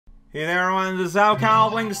Hey there, everyone, this is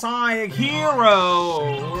Cowling Sonic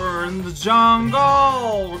Hero! We're in the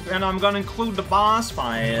jungle! And I'm gonna include the boss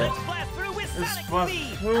fight. This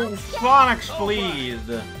was Sonic Speed!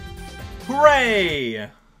 Hooray!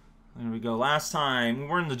 There we go, last time we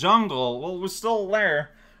were in the jungle. Well, we're still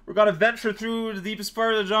there. We're gonna venture through the deepest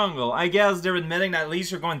part of the jungle. I guess they're admitting that at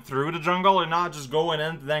least you're going through the jungle and not just going in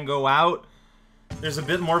and then go out. There's a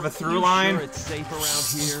bit more of a through line. Sure it's safe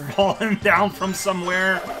around here? Falling down from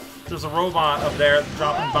somewhere. There's a robot up there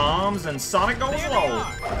dropping bombs, and Sonic goes low.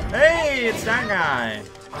 Hey, it's that guy.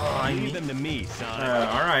 Oh, I Leave them to me, Sonic.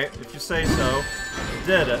 Alright, if you say so.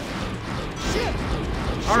 Did it.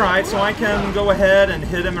 Alright, so I can go ahead and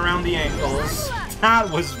hit him around the ankles. That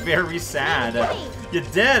was very sad. You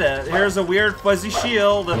did it. Here's a weird fuzzy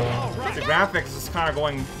shield. The graphics is kind of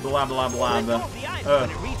going blah blah blah.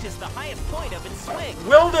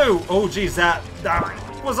 Will do. Oh geez, that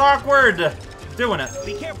was awkward. Doing it.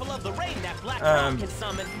 Be careful of the rain that black can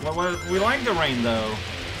summon. Well, we like the rain though.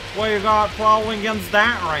 What you got following against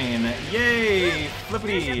that rain? Yay,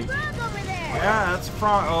 flippity. Yeah, that's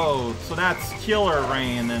oh, so that's killer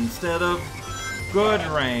rain instead of good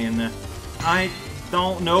rain. I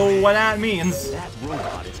don't know what that means. That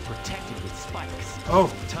robot is protected with spikes.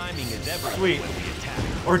 Oh, Timing is everything. sweet.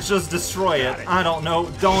 Or just destroy it. I don't know.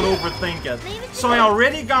 Don't overthink it. So I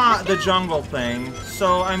already got the jungle thing.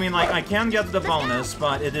 So, I mean, like, I can get the bonus,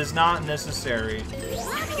 but it is not necessary.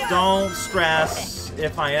 Don't stress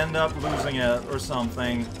if I end up losing it or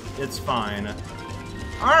something. It's fine.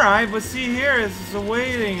 Alright, but see here, it's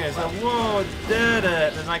awaiting. It's like, whoa, did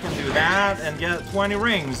it. And I can do that and get 20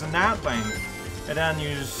 rings and that thing. And then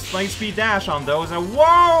use light speed dash on those. And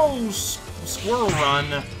whoa! Squirrel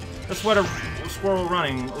run. That's what a squirrel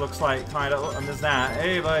running looks like, kind of. I missed that.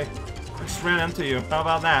 Hey, buddy. I just ran into you. How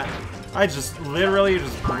about that? I just literally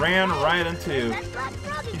just ran right into you.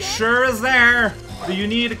 He sure is there. Do you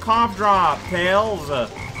need a cough drop, Tails? Oh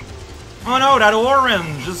no, that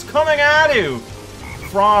orange is coming at you.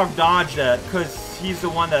 Frog dodged it, because he's the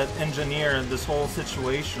one that engineered this whole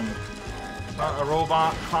situation. A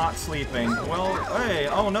robot caught sleeping. Well, hey,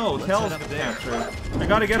 oh no, Tails got captured. I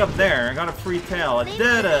gotta get up there. I got a free Tail. I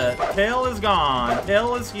did it. Tail is gone.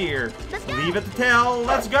 Tail is here. Leave it to Tail.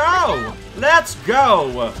 Let's go. Let's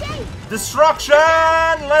go. Destruction.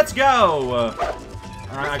 Let's go.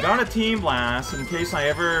 Alright, I got a Team Blast in case I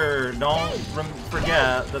ever don't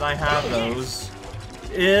forget that I have those.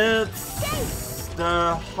 It's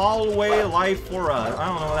the hallway life for us. I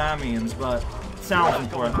don't know what that means, but sounds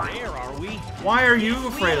important. Why are you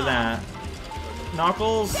afraid of that?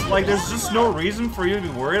 Knuckles? Like, there's just no reason for you to be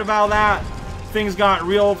worried about that. Things got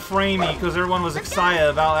real framey because everyone was excited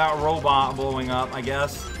about that robot blowing up, I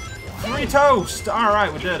guess. Free toast!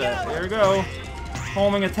 Alright, we did it. There we go.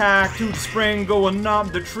 Homing attack, Toot Spring going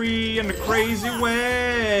up the tree in a crazy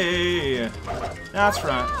way. That's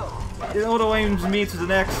right. It auto-aims me to the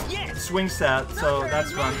next swing set, so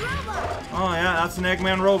that's fun. Oh yeah, that's an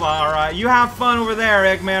Eggman robot, alright. You have fun over there,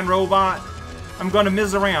 Eggman robot. I'm gonna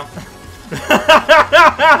miss a ramp.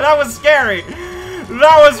 That was scary.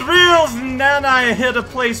 That was real, and then I hit a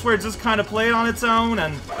place where it just kind of played on its own,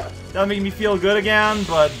 and that made me feel good again,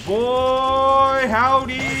 but boy,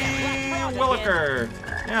 howdy, Williker.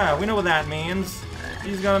 Yeah, we know what that means.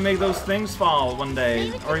 He's gonna make those things fall one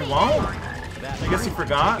day. Or he won't. I guess he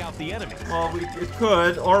forgot. Well, it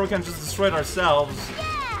could, or we can just destroy it ourselves.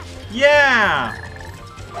 Yeah!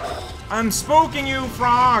 I'm spooking you,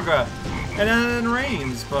 frog! And then it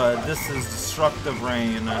rains, but this is destructive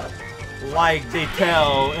rain. Like they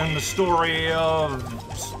tell in the story of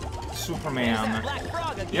Superman.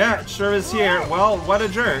 Yeah, it sure is here. Well, what a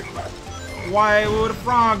jerk. Why would a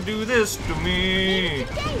frog do this to me?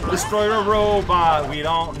 Destroy a robot, we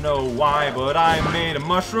don't know why, but I made a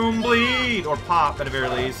mushroom bleed, or pop at the very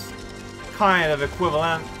least. Kind of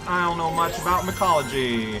equivalent. I don't know much about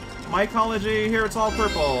mycology. Mycology, here it's all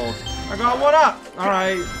purple. I got one up!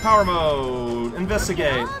 Alright, power mode.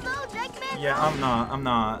 Investigate. Yeah, I'm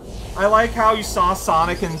not. I like how you saw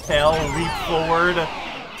Sonic and Tail leap forward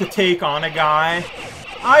to take on a guy.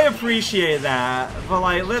 I appreciate that, but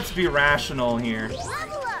like, let's be rational here.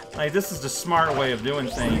 Like, this is the smart way of doing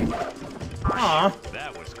things. Aw.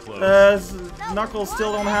 That was close. Knuckles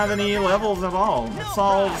still don't have any levels at all. It's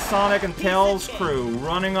all Sonic and Tails' crew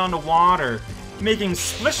running on the water, making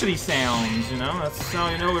splishity sounds, you know? That's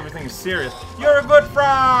how you know everything's serious. You're a good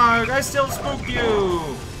frog! I still spooked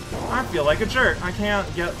you! I feel like a jerk. I can't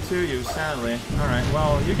get to you, sadly. Alright,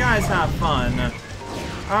 well, you guys have fun.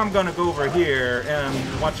 I'm gonna go over here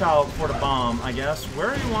and watch out for the bomb, I guess.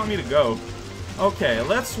 Where do you want me to go? Okay,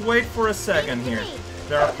 let's wait for a second here.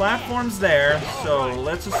 There are platforms there, so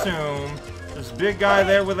let's assume there's a big guy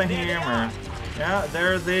there with a hammer. Yeah,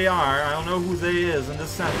 there they are. I don't know who they is in this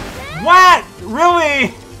sense. What?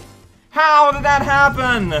 Really? How did that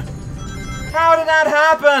happen? How did that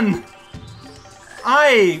happen?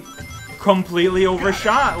 I completely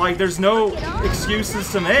overshot. Like, there's no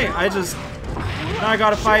excuses to make. Now I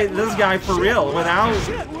gotta fight this guy for real without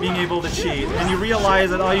being able to cheat. And you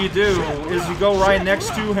realize that all you do is you go right next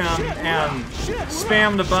to him and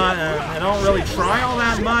spam the button and don't really try all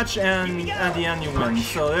that much, and at the end you win.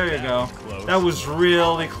 So there you go. That was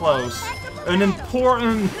really close. An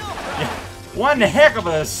important... one heck of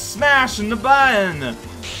a smash in the button!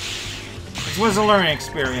 It was a learning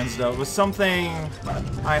experience, though. It was something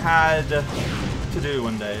I had to do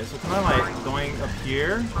one day. So can I, like, going up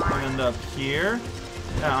here and end up here?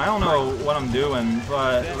 Yeah, I don't know what I'm doing,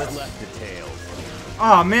 but let's...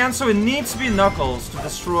 Oh, man, so it needs to be Knuckles to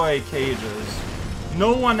destroy cages.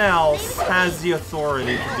 No one else has the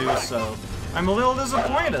authority to do so. I'm a little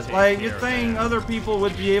disappointed. Like, you'd think other people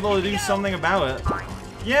would be able to do something about it.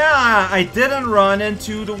 Yeah, I didn't run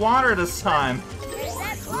into the water this time.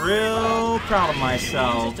 Real proud of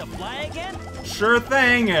myself. Sure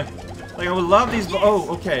thing. Like, I would love these. Oh,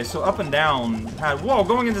 okay. So up and down. Whoa,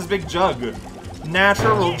 going in this big jug.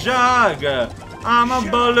 Natural jug. I'm a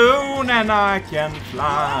balloon and I can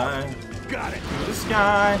fly. Got it. To the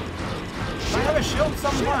sky. Do I have a shield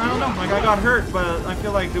somewhere? I don't know. Like, I got hurt, but I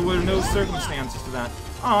feel like there were no circumstances to that.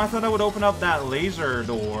 Oh, I thought that would open up that laser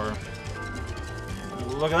door.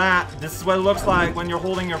 Look at that. This is what it looks like when you're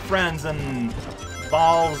holding your friends and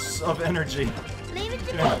balls of energy.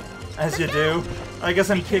 As you do. I guess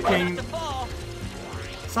I'm kicking...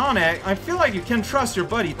 Sonic, I feel like you can trust your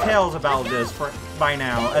buddy Tails about this by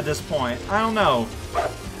now, at this point. I don't know.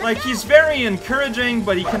 Like, he's very encouraging,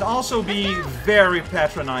 but he can also be very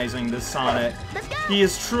patronizing, this Sonic. He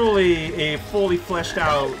is truly a fully fleshed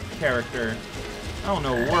out character. I don't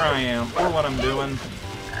know where I am or what I'm doing.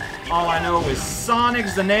 All I know is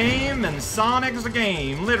Sonic's the name and Sonic's the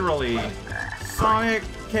game, literally. Sonic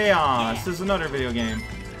Chaos. This is another video game.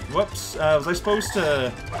 Whoops, was I supposed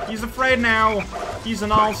to... He's afraid now. He's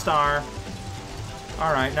an all-star.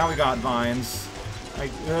 Alright, now we got vines.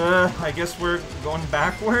 I guess we're going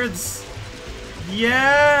backwards?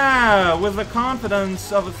 Yeah! With the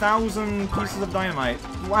confidence of 1,000 pieces of dynamite.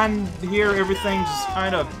 And here everything just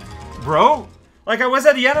kind of broke. Like, I was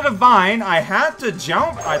at the end of the vine, I had to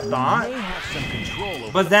jump, I thought.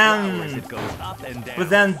 But then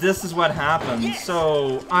this is what happened.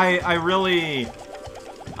 So,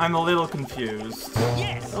 I'm a little confused.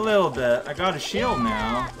 A little bit. I got a shield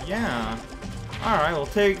now. Yeah. Alright, we'll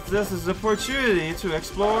take this as an opportunity to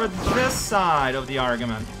explore this side of the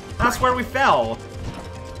argument. That's where we fell.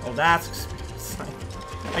 Oh, that's...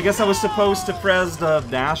 I guess I was supposed to press the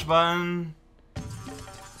dash button.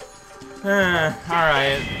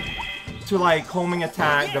 Alright. To, like, homing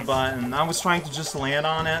attack the button. I was trying to just land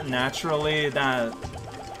on it naturally. That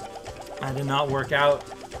did not work out.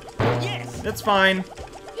 It's fine.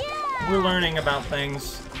 We're learning about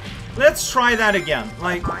things. Let's try that again.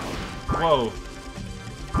 Like, whoa.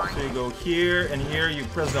 So you go here, and here you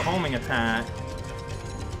press the homing attack.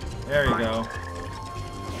 There you go.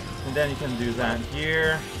 And then you can do that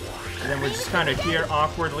here. And then we're just kind of here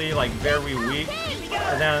awkwardly, like very weak.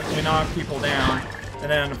 And then we knock people down. And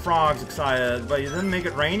then the frog's excited. But you didn't make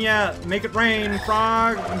it rain yet. Make it rain,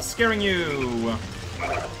 frog! I'm scaring you.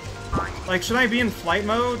 Like, should I be in flight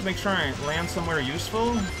mode to make sure I land somewhere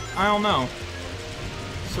useful? I don't know.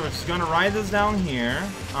 So we're just gonna ride this down here.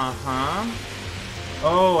 Uh-huh.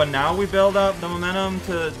 Oh, and now we build up the momentum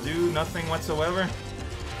to do nothing whatsoever?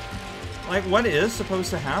 Like, what is supposed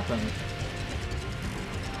to happen?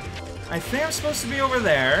 I think I'm supposed to be over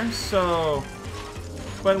there, so...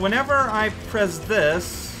 But whenever I press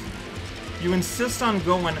this, you insist on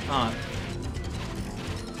going up.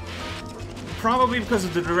 Probably because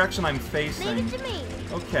of the direction I'm facing.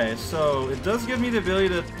 Okay, so it does give me the ability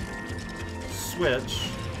to switch.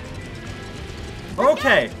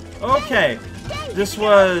 Okay, okay. This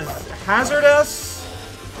was hazardous.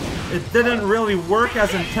 It didn't really work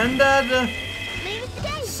as intended.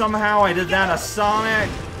 Somehow I did that as Sonic.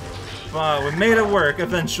 But we made it work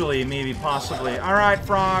eventually, maybe, possibly. Alright,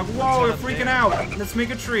 frog. Whoa, we're freaking out. Let's make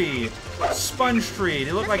a tree. Sponge tree.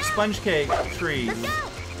 They look like sponge cake trees.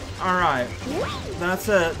 Alright. That's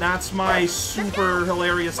it. That's my super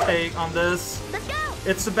hilarious take on this.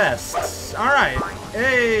 It's the best. Alright.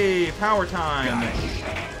 Hey, power time.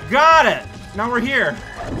 Got it! Now we're here.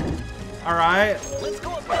 Alright.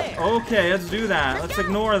 Okay, let's do that. Let's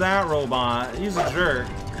ignore that robot. He's a jerk.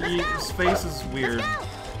 His face is weird.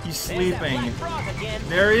 He's sleeping.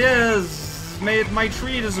 There he is! Made my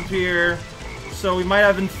tree disappear. So we might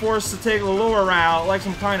have been forced to take the lower route, like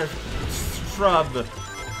some kind of shrub.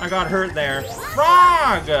 I got hurt there.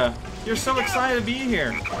 Frog! You're so excited to be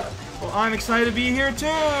here. Well, I'm excited to be here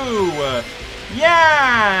too!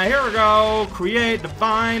 Yeah! Here we go! Create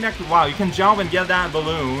divine... Wow, you can jump and get that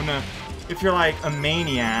balloon. If you're like a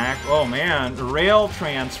maniac. Oh man, rail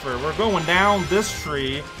transfer. We're going down this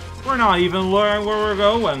tree. We're not even learning where we're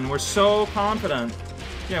going. We're so confident.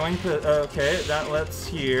 Yeah, when you put, okay, that lets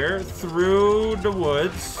here through the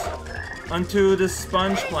woods onto the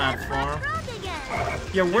sponge platform.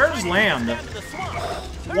 Yeah, where's land?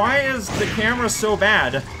 Why is the camera so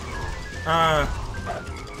bad?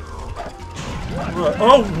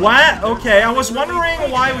 Oh, what? Okay, I was wondering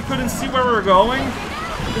why we couldn't see where we were going.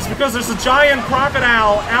 It's because there's a giant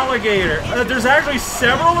crocodile alligator. There's actually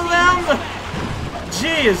several of them?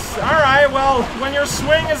 Jeez. Alright, well, when your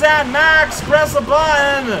swing is at max, press a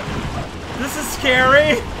button. This is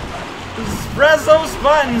scary. Just press those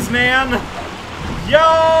buttons, man.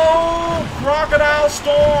 Yo! Crocodile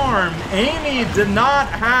Storm. Amy did not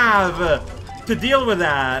have to deal with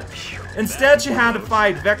that. Instead, she had to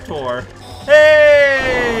fight Vector.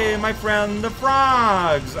 Hey, my friend, the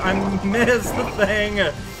frogs. I missed the thing.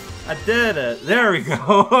 I did it. There we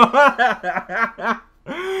go.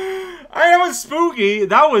 That was spooky.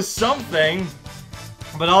 That was something.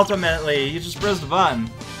 But ultimately, you just press the button.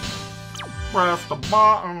 Press the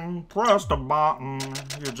button. Press the button.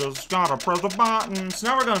 You just gotta press the button. So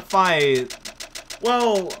now we're gonna fight.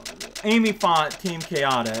 Well, Amy fought Team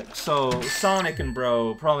Chaotic, so Sonic and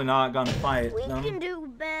Bro probably not gonna fight them. We can do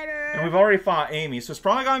better. And we've already fought Amy, so it's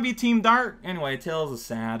probably gonna be Team Dark. Anyway, Tails is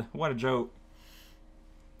sad. What a joke.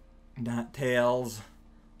 That Tails.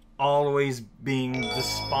 Always being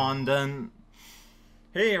despondent.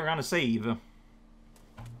 Hey, we're gonna save.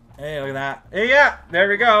 Hey, look at that. Hey, yeah, there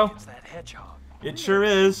we go. It's that hedgehog. It sure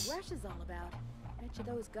is. Rush is all about. Bet you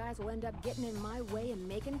those guys will end up getting in my way and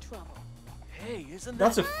making trouble. Hey, isn't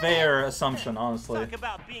That's a fair assumption, honestly. Talk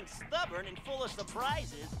about being stubborn and full of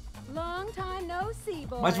surprises. Long time no see,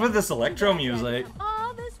 boy. What's with this electro music?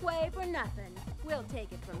 All this way for nothing. We'll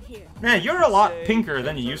take it from here. Man, you're a lot pinker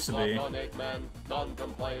than you used to be.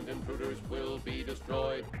 Non-compliant intruders will be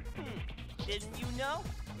destroyed. Didn't you know?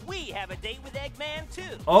 We have a date with Eggman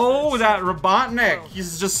too. Oh, that Robotnik.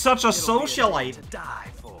 He's just such a socialite. to die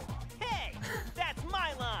for. Hey, that's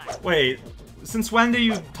my line. Wait, since when do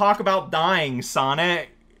you talk about dying, Sonic?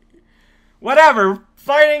 Whatever.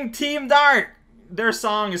 Fighting Team Dark. Their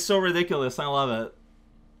song is so ridiculous. I love it.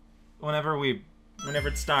 Whenever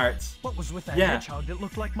it starts. What was with that Yeah. hedgehog that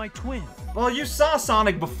looked like my twin? Well, you saw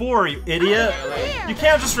Sonic before, you idiot. You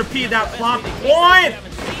can't just repeat that plot point.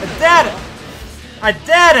 I did it. I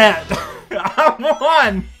did it. I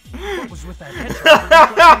won. What was with that hedgehog that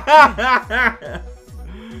looked like my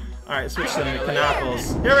twin? Alright, switch to the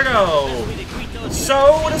Knuckles. Here we go.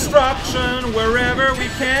 Sow destruction wherever we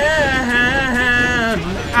can.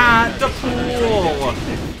 At the pool.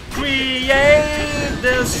 Create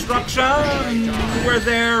destruction where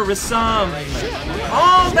there is some.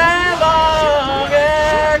 All day long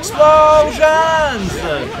explosions.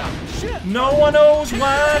 No one knows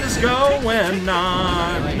what is going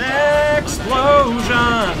on.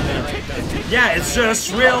 Explosion. Yeah, it's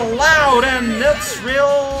just real loud and it's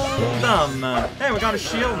real dumb. Hey, we got a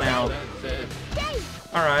shield now.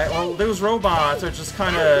 Alright, well, those robots are just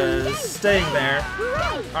kind of staying there.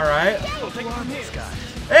 Alright.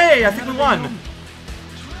 Hey, I think we won.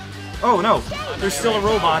 Oh, no. There's still a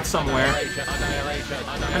robot somewhere.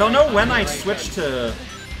 I don't know when I switched to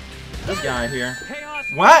this guy here.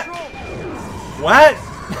 What? What?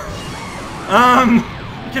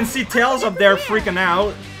 You can see Tails up there freaking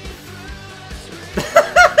out.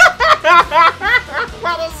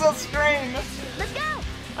 What is the screen? Let's go.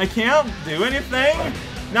 I can't do anything?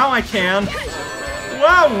 Now I can.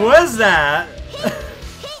 What was that?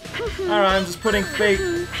 Alright, I'm just putting fake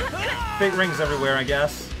rings everywhere, I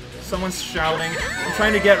guess. Someone's shouting. I'm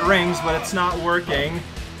trying to get rings, but it's not working.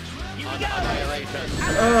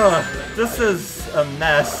 Ugh, this is a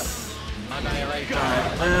mess.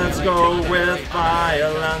 Alright, let's go with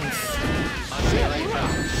violence.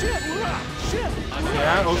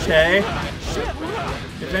 Yeah, okay.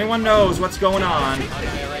 If anyone knows what's going on,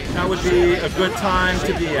 that would be a good time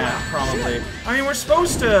to be at, probably. I mean, we're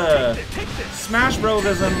supposed to Smash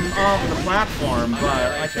Bros-ism off the platform,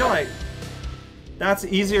 but I feel like that's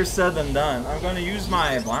easier said than done. I'm going to use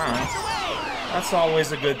my blast. That's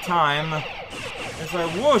always a good time. It's a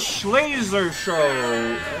whoosh laser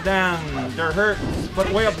show. Then they're hurt, but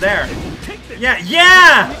way up there. Yeah,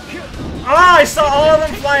 yeah! Oh, I saw all of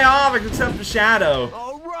them fly off except the Shadow.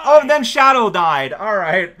 Oh, and then Shadow died.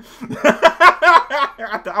 Alright.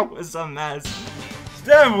 That was a mess.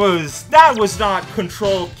 That was not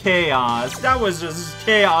controlled chaos. That was just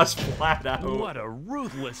chaos flat out. What a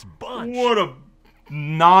ruthless bunch. What a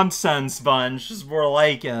nonsense bunch. Is more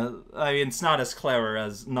like it. I mean, it's not as clever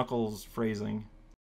as Knuckles' phrasing.